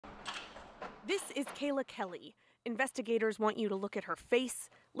This is Kayla Kelly. Investigators want you to look at her face,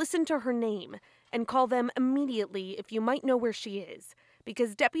 listen to her name, and call them immediately if you might know where she is,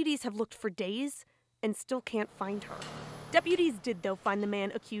 because deputies have looked for days and still can't find her. Deputies did, though, find the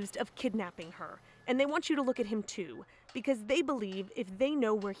man accused of kidnapping her, and they want you to look at him too, because they believe if they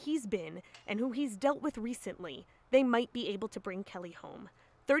know where he's been and who he's dealt with recently, they might be able to bring Kelly home.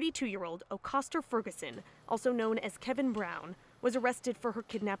 32-year-old Ocastor Ferguson, also known as Kevin Brown, was arrested for her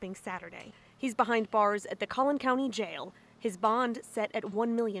kidnapping Saturday. He's behind bars at the Collin-County jail, his bond set at $1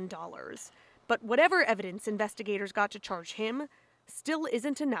 million. But whatever evidence investigators got to charge him still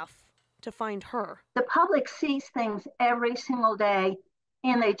isn't enough to find her. The public sees things every single day,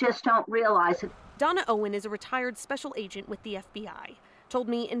 and they just don't realize it. Donna Owen is a retired special agent with the FBI. Told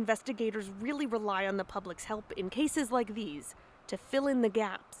me investigators really rely on the public's help in cases like these to fill in the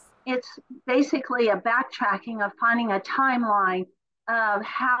gaps. It's basically a backtracking of finding a timeline of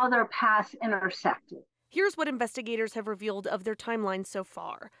how their paths intersected. Here's what investigators have revealed of their timeline so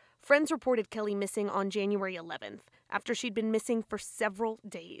far. Friends reported Kelly missing on January 11th, after she'd been missing for several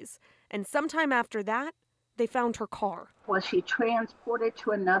days. And sometime after that, they found her car. Was she transported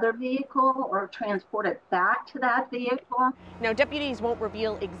to another vehicle or transported back to that vehicle? Now, deputies won't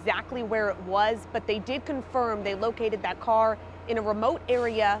reveal exactly where it was, but they did confirm they located that car in a remote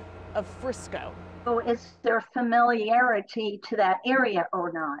area of Frisco. So is there familiarity to that area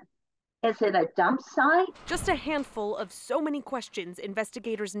or not? Is it a dump site? Just a handful of so many questions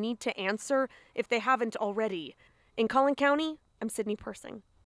investigators need to answer if they haven't already. In Collin County, I'm Sydney Persing.